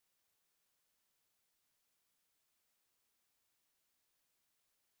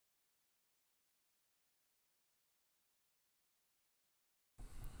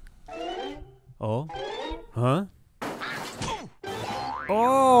Oh. Huh?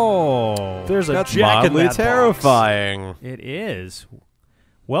 Oh. There's a That's jack in mildly that terrifying. It is.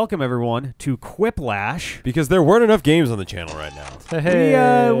 Welcome, everyone, to Quiplash. Because there weren't enough games on the channel right now. Box.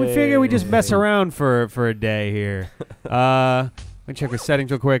 Hey. We figure we just mess around for a day here. Let me check the settings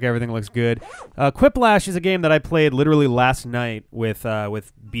real quick. Everything looks good. Quiplash is a game that I played literally last night with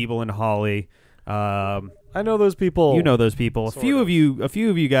Beeble and Holly. I know those people. You know those people. A Sort few of.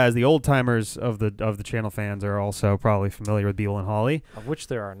 of you guys, the old timers of the channel fans, are also probably familiar with Beeble and Holly. Of which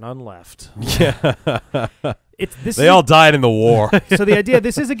there are none left. Yeah. They all died in the war. So the idea,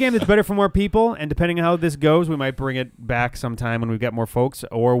 this is a game that's better for more people, and depending on how this goes, we might bring it back sometime when we've got more folks,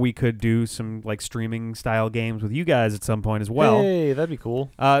 or we could do some like streaming style games with you guys at some point as well. Hey, that'd be cool.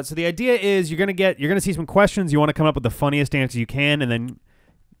 So the idea is you're gonna see some questions. You want to come up with the funniest answer you can, and then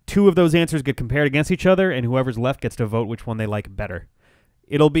 2 of those answers get compared against each other, and whoever's left gets to vote which one they like better.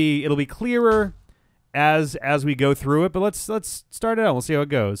 It'll be clearer as we go through it, but let's start it out. We'll see how it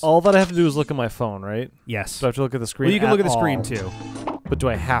goes. All that I have to do is look at my phone, right? Yes. So I have to look at the screen. Well, you can look at the all. screen too. But do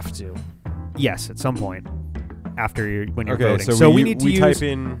I have to? Yes, at some point after when you're Okay, voting. so we need to use type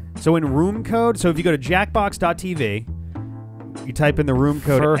in. So in room code, so if you go to jackbox.tv, you type in the room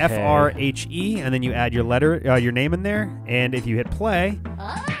code Furhay. FRHE, and then you add your your name in there, and if you hit play,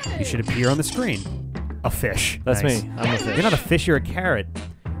 you should appear on the screen. A fish. That's Nice. me. I'm a fish. You're not a fish, you're a carrot.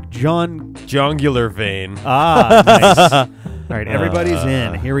 John. Jungular vein. Ah, nice. All right, everybody's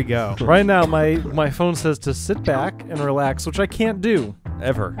in. Here we go. Right now, my phone says to sit back and relax, which I can't do.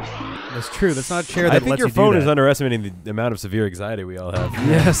 Ever. That's true. That's not a chair that I think lets your you do phone that. is underestimating the amount of severe anxiety we all have.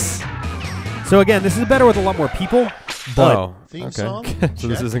 Yes. So again, this is better with a lot more people, but Oh, Theme okay. song? So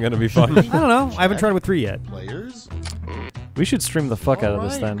this Check. isn't going to be fun. I don't know. I haven't tried with 3 yet. Players. We should stream the fuck out of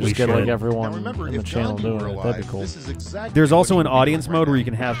this then. We Just get like should. everyone Now remember, in the if channel Gandhi doing were it. alive, That'd be cool. this is exactly There's also what an he'd be doing audience right mode where now. you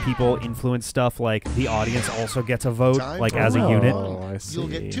can have people influence stuff, like the audience also gets a vote, Time like for as a round unit. Oh, one. I see. You'll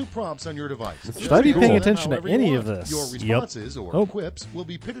get 2 prompts on your device. Should I be Just paying use them attention to however you any want. of this? Your Yep. responses or Oh. quips will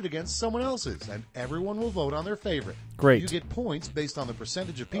be pitted against someone else's, and everyone will vote on their favorite. Great. You get points based on the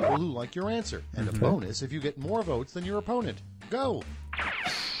percentage of people who like your answer, and a bonus if you get more votes than your opponent. Go.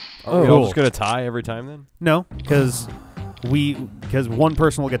 Are we Cool. all just going to tie every time then? No, because one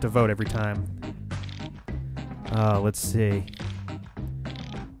person will get to vote every time. Let's see.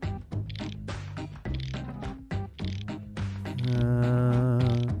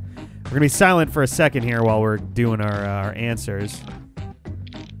 We're gonna be silent for a second here while we're doing our answers.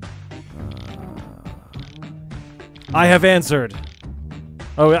 I have answered.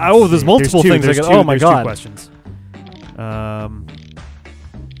 Oh, there's multiple things. There's I two, can, oh my there's god. 2 questions.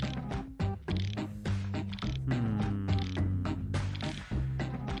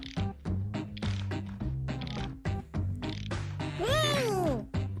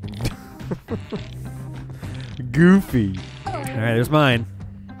 Goofy. All right, there's mine.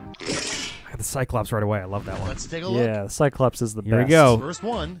 I got the Cyclops right away. I love that one. Let's take a look. Yeah, Cyclops is the Here we best. go. First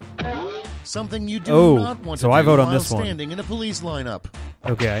one. Something you do Oh, not want so to I do vote on while this one. standing in a police lineup.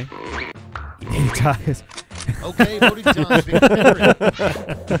 Okay. He ties. Okay, voting time. Be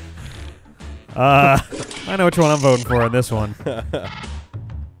prepared. I know which one I'm voting for on this one.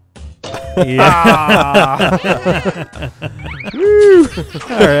 Yeah. Woo.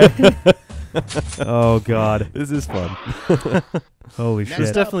 All right. Oh God. This is fun. Holy Next shit.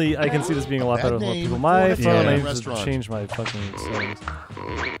 up. Definitely, I can see this being a lot Bad better with more name people. for My a phone, I Italian need to restaurant. change my fucking settings.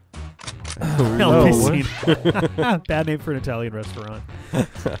 El Oh, Piscina. Bad name for an Italian restaurant.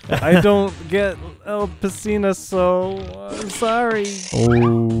 I don't get El Piscina, so I'm sorry.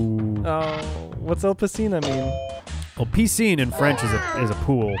 Oh. Oh, what's El Piscina mean? Well, piscine in French is a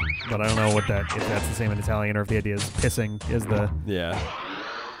pool, but I don't know if that's the same in Italian or if the idea is pissing is the. Yeah.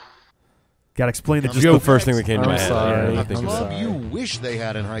 Gotta explain the Just joke. the first thing that came to I'm my head. sorry. I A think I'm about club sorry. you wish they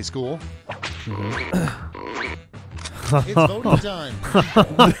had in high school. Mm-hmm. It's voting time.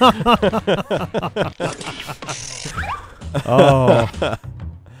 Oh.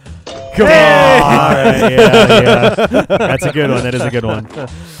 Come on. All right, yeah. That's a good one. That is a good one.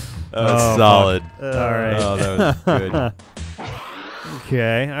 Oh, solid. All right. Oh, that was good.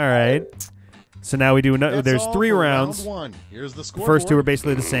 Okay. All right. So now we do. That's There's all 3 for rounds. Round 1. Here's the The scoreboard. first 2 are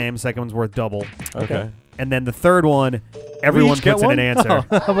basically the same. Second one's worth double. Okay. And then the third one, everyone each get puts in one? an answer.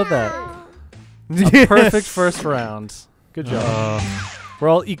 Oh, how about that? A perfect first round. Good job. We're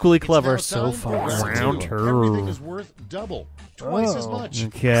all equally It's clever now so time for far. Round 2. two. Everything is worth double, twice as Oh. much.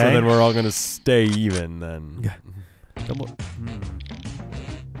 Okay. So then we're all going to stay even then. Double.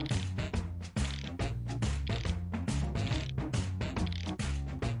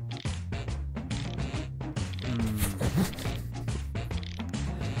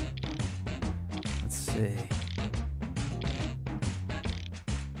 see.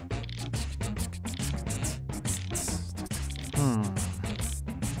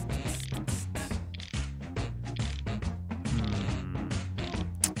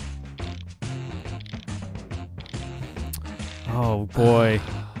 Oh boy.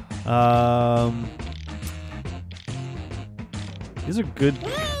 These are good.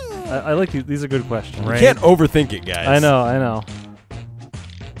 I like these. These are good questions. Right. You can't overthink it, guys. I know. I know.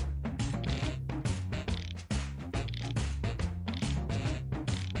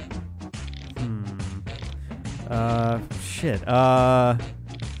 Shit. Oh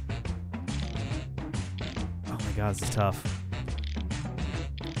my god, this is tough.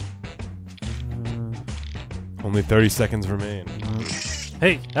 Only 30 seconds remain.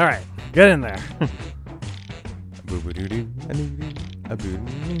 Hey, all right, get in there.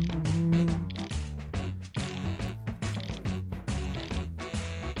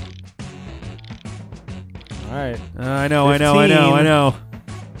 All right. I know.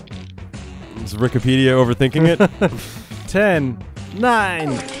 Is Wikipedia overthinking it? 10,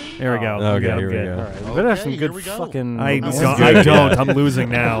 9. There we go. Okay, I'm here we good. go. All right, we better have some Okay, good here we go. fucking. I this is don't. good. I don't. I'm losing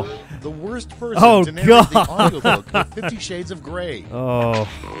now. The worst person Oh, to narrate the God. audiobook with 50 Shades of Grey. Oh.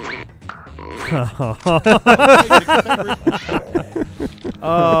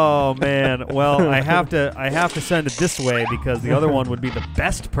 Oh man. Well, I have to send it this way because the other one would be the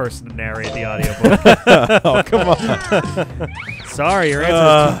best person to narrate the audiobook. Oh, come on. Sorry, your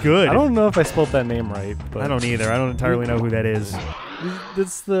answer is too good. I don't know if I spelled that name right, but I don't either. I don't entirely know who that is.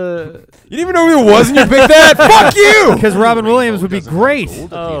 It's the. You didn't even know who it was and you picked that? Fuck you! Because Robin Williams would be Doesn't have great. gold at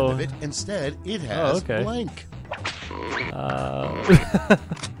the Oh. end of it. Instead, it has okay. blank.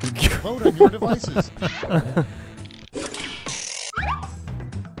 Vote on your devices.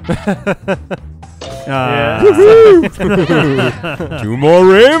 Two more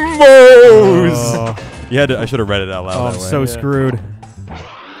rainbows! Oh, I should have read it out loud. I'm that way. so screwed.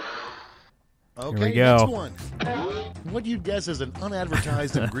 Okay, we go. next one. What do you guess is an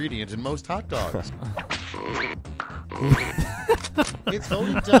unadvertised ingredient in most hot dogs? It's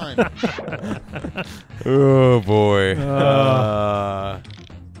voting time. Oh, boy.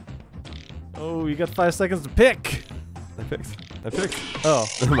 Oh, you got 5 seconds to pick. I picked. Oh.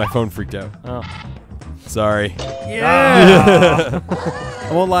 My phone freaked out. Oh. Sorry. Yeah.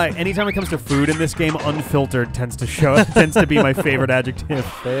 I won't lie. Anytime it comes to food in this game, unfiltered tends to be my favorite adjective.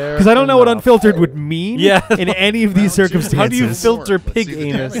 Because I don't know what unfiltered would mean Yeah. in any of these circumstances. How do you filter Let's pig see the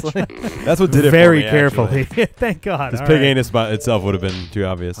anus? damage. That's what did it Very for me, carefully. actually. Thank God. This All pig right. anus by itself would have been too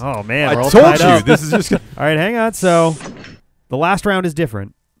obvious. Oh man, I we're all told tied you. up. This is just... All right, hang on. So, the last round is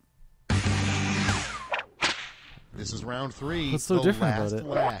different. This is round 3. What's so the different last about it?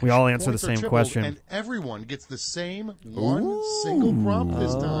 lash. We all answer the Points are same tripled, question. And everyone gets the same one single prompt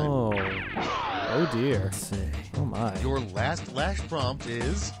this time. Oh. Oh dear. Let's see. Oh my. Your last lash prompt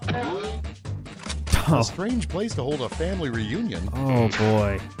is Oh, a strange place to hold a family reunion. oh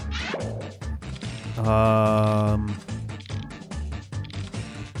boy.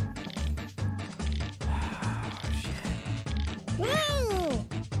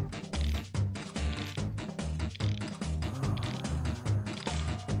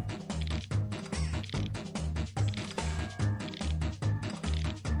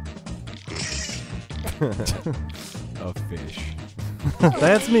 A fish.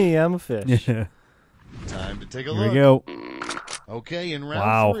 That's me. I'm a fish. Yeah. Time to take a Here look. we go. Okay, in round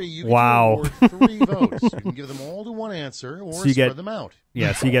Wow. 3, you get Wow. to award 3 votes. You can give them all to one answer or So you spread get- them out.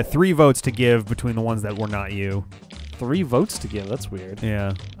 Yeah, so you get 3 votes to give between the ones that were not you. 3 votes to give. That's weird.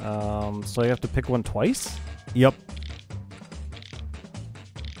 Yeah. So I have to pick one twice. Yep.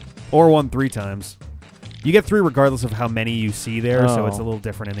 Or 1 3 times. You get 3 regardless of how many you see there, so it's a Oh. little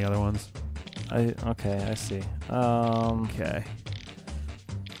different in the other ones. Okay, I see. Okay.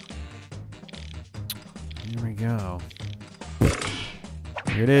 Here we go.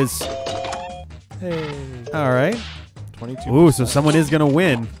 Here it is. Hey. All right. 22. Ooh, so someone is gonna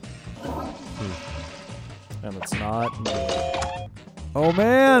win. And it's not me. Oh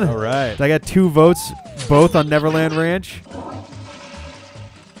man! All right. I got 2 votes, both on Neverland Ranch.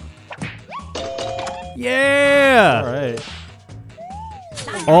 Yeah! All right.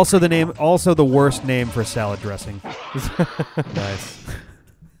 Also the worst name for salad dressing. Nice.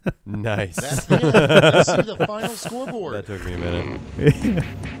 Nice. That's the end. Let's see the final scoreboard. That took me a minute.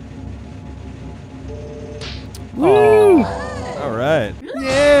 Woo! All right.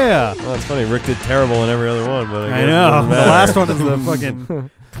 Yeah! Well, it's funny. Rick did terrible in every other one, but I guess it know. doesn't The matter. last one is the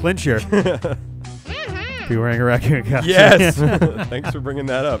fucking clincher. Be wearing a raccoon costume. Yes. Thanks for bringing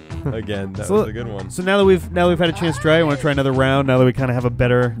that up again. That was a good one. So now that we've had a chance to try, I want to try another round. Now that we kind of have a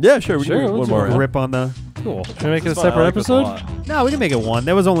better Yeah, sure. We Sure, can do let's one more. grip on the. Cool. Should we make it a This is fun. separate I like this a episode? lot. No, we can make it one.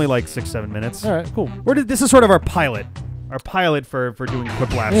 That was only like 6-7 minutes. All right, cool. This is sort of our pilot. Our pilot for doing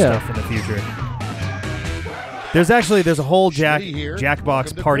Quiplash Yeah. stuff in the future. There's a whole here. Jackbox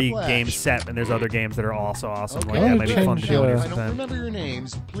Welcome to Party Quiplash. game set, and there's other games that are also awesome. Okay. Like that might be Change, fun to do uh, If I don't sometime. remember your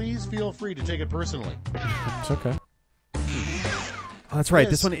names, please feel free to take it personally. It's okay. Oh, that's right.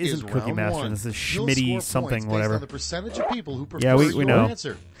 This one isn't is Cookie round Master. one. This is You'll Schmitty score something, points based whatever. on the percentage of people who prefer Yeah, we your know.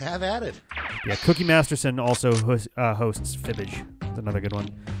 answer. Have at it. Yeah, Cookie Masterson also hosts Fibbage. That's another good one.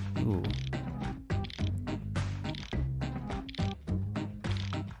 Ooh.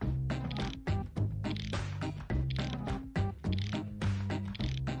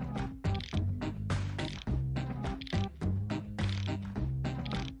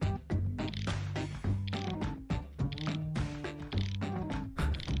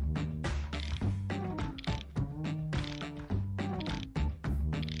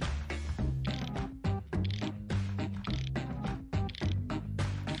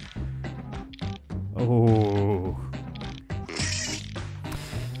 Oh.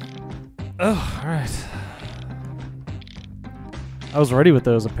 Oh, all right. I was ready with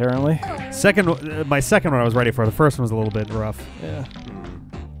those, apparently. My second one I was ready for. The first one was a little bit rough. Yeah.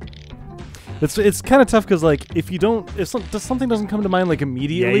 It's kind of tough because like if something doesn't come to mind like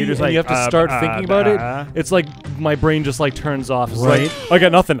immediately, you're just and like, you have to start thinking about it. It's like my brain just like turns off. It's Right. like I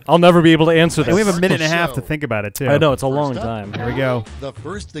got nothing. I'll never be able to answer this. And we have a minute and a half to think about it too. I know it's a long First up, time. Here we go. The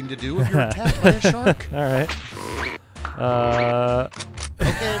first thing to do if you're attacked by a shark. All right.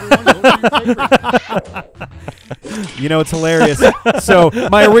 Okay, everyone, go for your favorite. You know, it's hilarious. So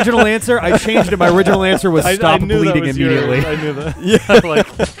my original answer, I changed it. My original answer was stop bleeding immediately. I knew that. Yeah.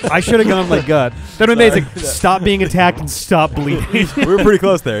 Like I should have gone like gut. That would be amazing. Stop being attacked and stop bleeding. We were pretty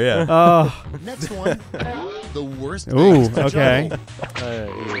close there, yeah. Next one. The worst Ooh, things to okay.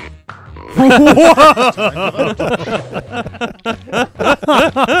 juggle.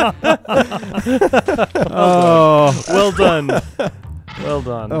 Oh. well done. Well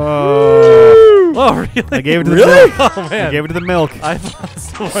done. Oh, really? I gave it to the Really? milk. Oh I man. gave it to the milk. I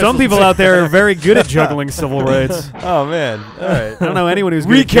thought Some people out there are very good at juggling civil rights. Oh man. All right. I don't know anyone who's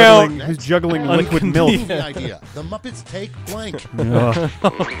good at Recount. juggling liquid milk. The idea. The Muppets take blank. Ugh.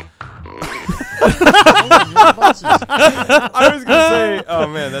 Your bosses. I was gonna say, oh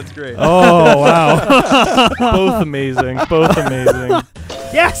man, that's great. Oh wow. both amazing. Both amazing.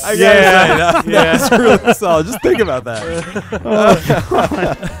 Yes. I gotta say, that's really solid. Just think about that.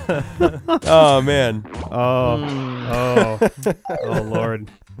 Oh man. Oh Lord.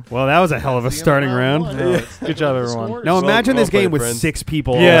 Well, that was a hell of a starting round. One. Yeah. Let's Good take job, a look at the everyone. scores. Now imagine well this game played, with friends. 6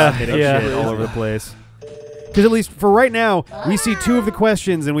 people Yeah, submitting yeah. shit all over the place. Because at least for right now, we see 2 of the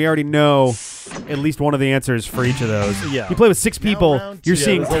questions and we already know at least one of the answers for each of those. Yeah. You play with 6 people, round you're two.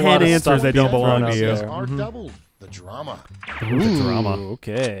 seeing there's a 10 lot of answers stuff that don't being belong thrown to out you. there. Are doubled. The drama. Ooh, the drama. Ooh,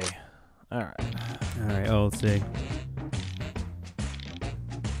 okay. All right. All right. Oh, let's see.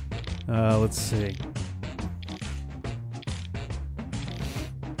 Let's see.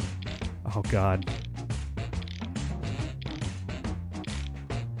 Oh God.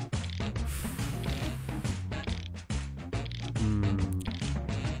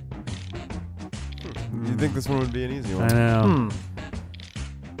 You think this one would be an easy I one? know.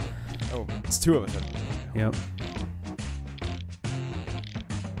 Oh, it's 2 of us. Yep.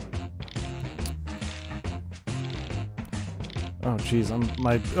 Oh jeez,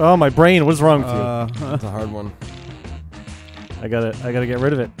 my brain. What's wrong with you? That's a hard one. I gotta get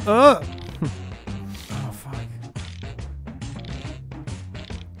rid of it. Oh fuck.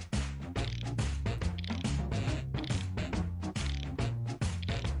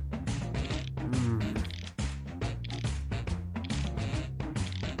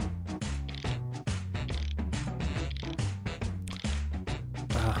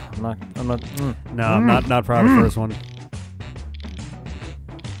 I'm not. No, I'm not proud of the first one.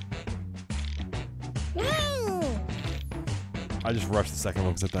 I just rushed the second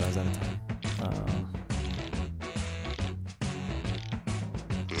one because I thought I was out of time.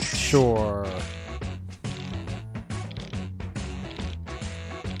 Sure.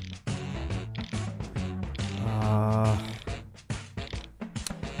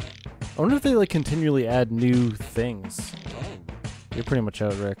 I wonder if they like continually add new things. You're pretty much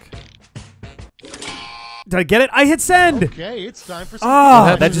out, Rick. Did I get it? I hit send. Okay, it's time for some.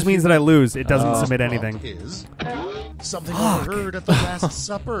 Ah, that just means that I lose. It doesn't submit Round anything. Is something overheard at the Last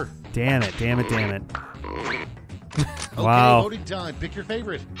Supper. Damn it! Damn it! Damn it! Okay, Wow. voting time. Pick your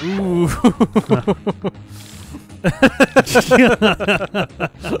favorite. Ooh.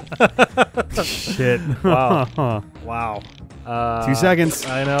 Shit. Wow. Wow. 2 seconds.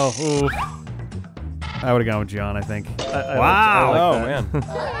 I know. Ooh. I would have gone with John, I think. I Wow. Oh, like that.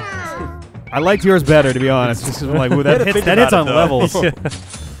 man. I liked yours better, to be honest. Just 'cause I'm like, ooh, that hits, think that hits about on it, though. levels.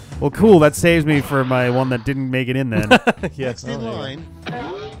 Well, cool. That saves me for my one that didn't make it in then. Next in line,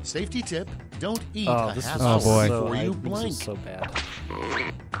 safety tip: don't eat Oh, a this half was Oh, boy. so, before you this blink. was so bad.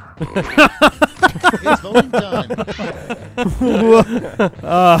 It's voting time.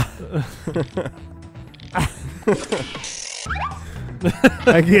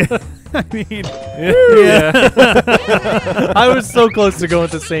 I mean, Yeah. I was so close to going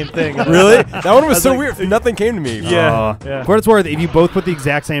with the same thing. Really? That one was was so like- weird. Nothing came to me. Yeah. For what it's worth, if you both put the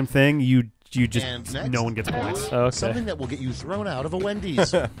exact same thing, you just And next? no one gets points. Okay. Something that will get you thrown out of a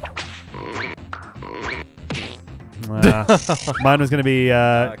Wendy's. Mine was gonna be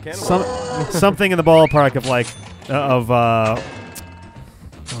Cannibal. something in the ballpark of like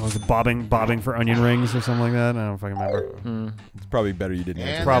was it bobbing for onion rings or something like that? I don't fucking remember. It's probably better you didn't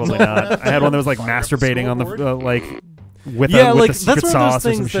answer. And Probably that's all not. I had one that was like Fire up the masturbating on the scoreboard. like with Yeah, with like the secret that's one of sauce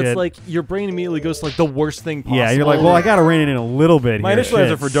those or some things that's shit. like your brain immediately goes to like the worst thing possible. Yeah, you're like, well, I gotta rein it in a little bit. My here. initial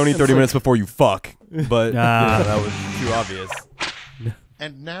Shit. answer for don't eat 30 minutes before you fuck, but Ah. that was too obvious.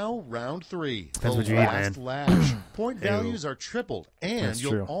 And now, round 3. Depends the what you eat, last man. lash. Point values are tripled, and That's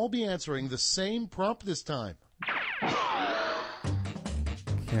you'll true. all be answering the same prompt this time.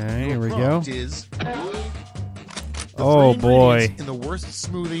 Okay, here The we go. prompt is the Oh, 3 boy. ingredients in the worst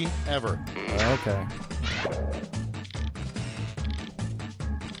smoothie ever. Okay.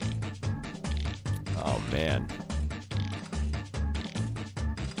 Oh, man.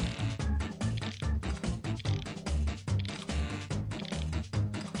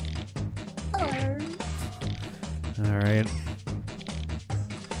 All right.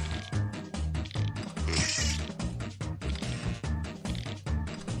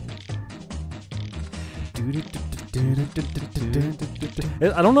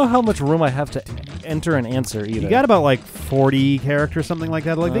 I don't know how much room I have to enter an answer either. You got about like 40 characters, something like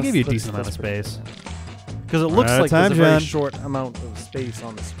that. Like they give you a That's- decent amount of that's space. because it looks Out of like time, there's a very John. short amount of space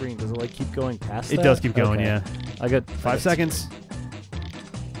on the screen. Does it like keep going past? It that? does keep going, Okay. yeah. I got 5 seconds.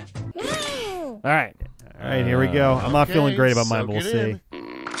 All right. All right, here we go. I'm not feeling Okay, great about mine, soak but we'll it see.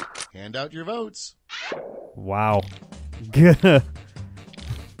 in. Hand out your votes. Wow.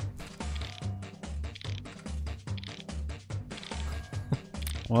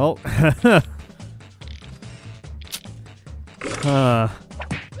 Well,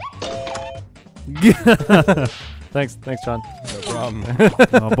 Thanks, John. No problem.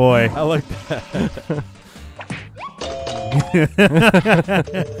 oh boy. I like that.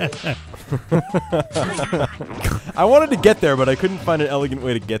 I wanted to get there, but I couldn't find an elegant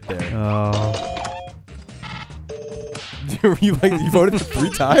way to get there. Oh. you voted 3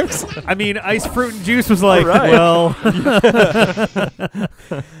 times? I mean, ice fruit and juice was like, All right. well,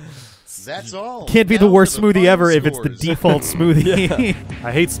 That's all. can't be Now the for worst the smoothie final ever if it's the scores. default smoothie.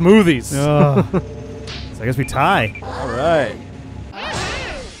 I hate smoothies. Oh. So I guess we tie. All right.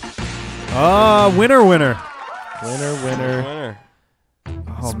 Oh, winner. Winner. Winner.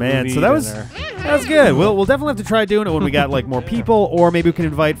 Oh man, so Smoothie that was dinner. good. We'll definitely have to try doing it when we got like more people, or maybe we can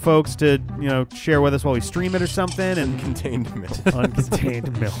invite folks to share with us while we stream it or something. And Contained milk.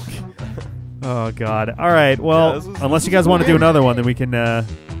 uncontained milk. Oh God. All right. Well, this was- unless you guys want to do another one, then we can That's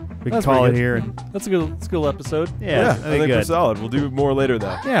call it pretty good. here. And That's a good episode. yeah, I think we're good. solid. We'll do more later,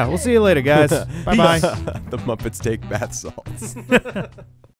 though. Yeah, we'll see you later, guys. Bye bye. The Muppets take bath salts.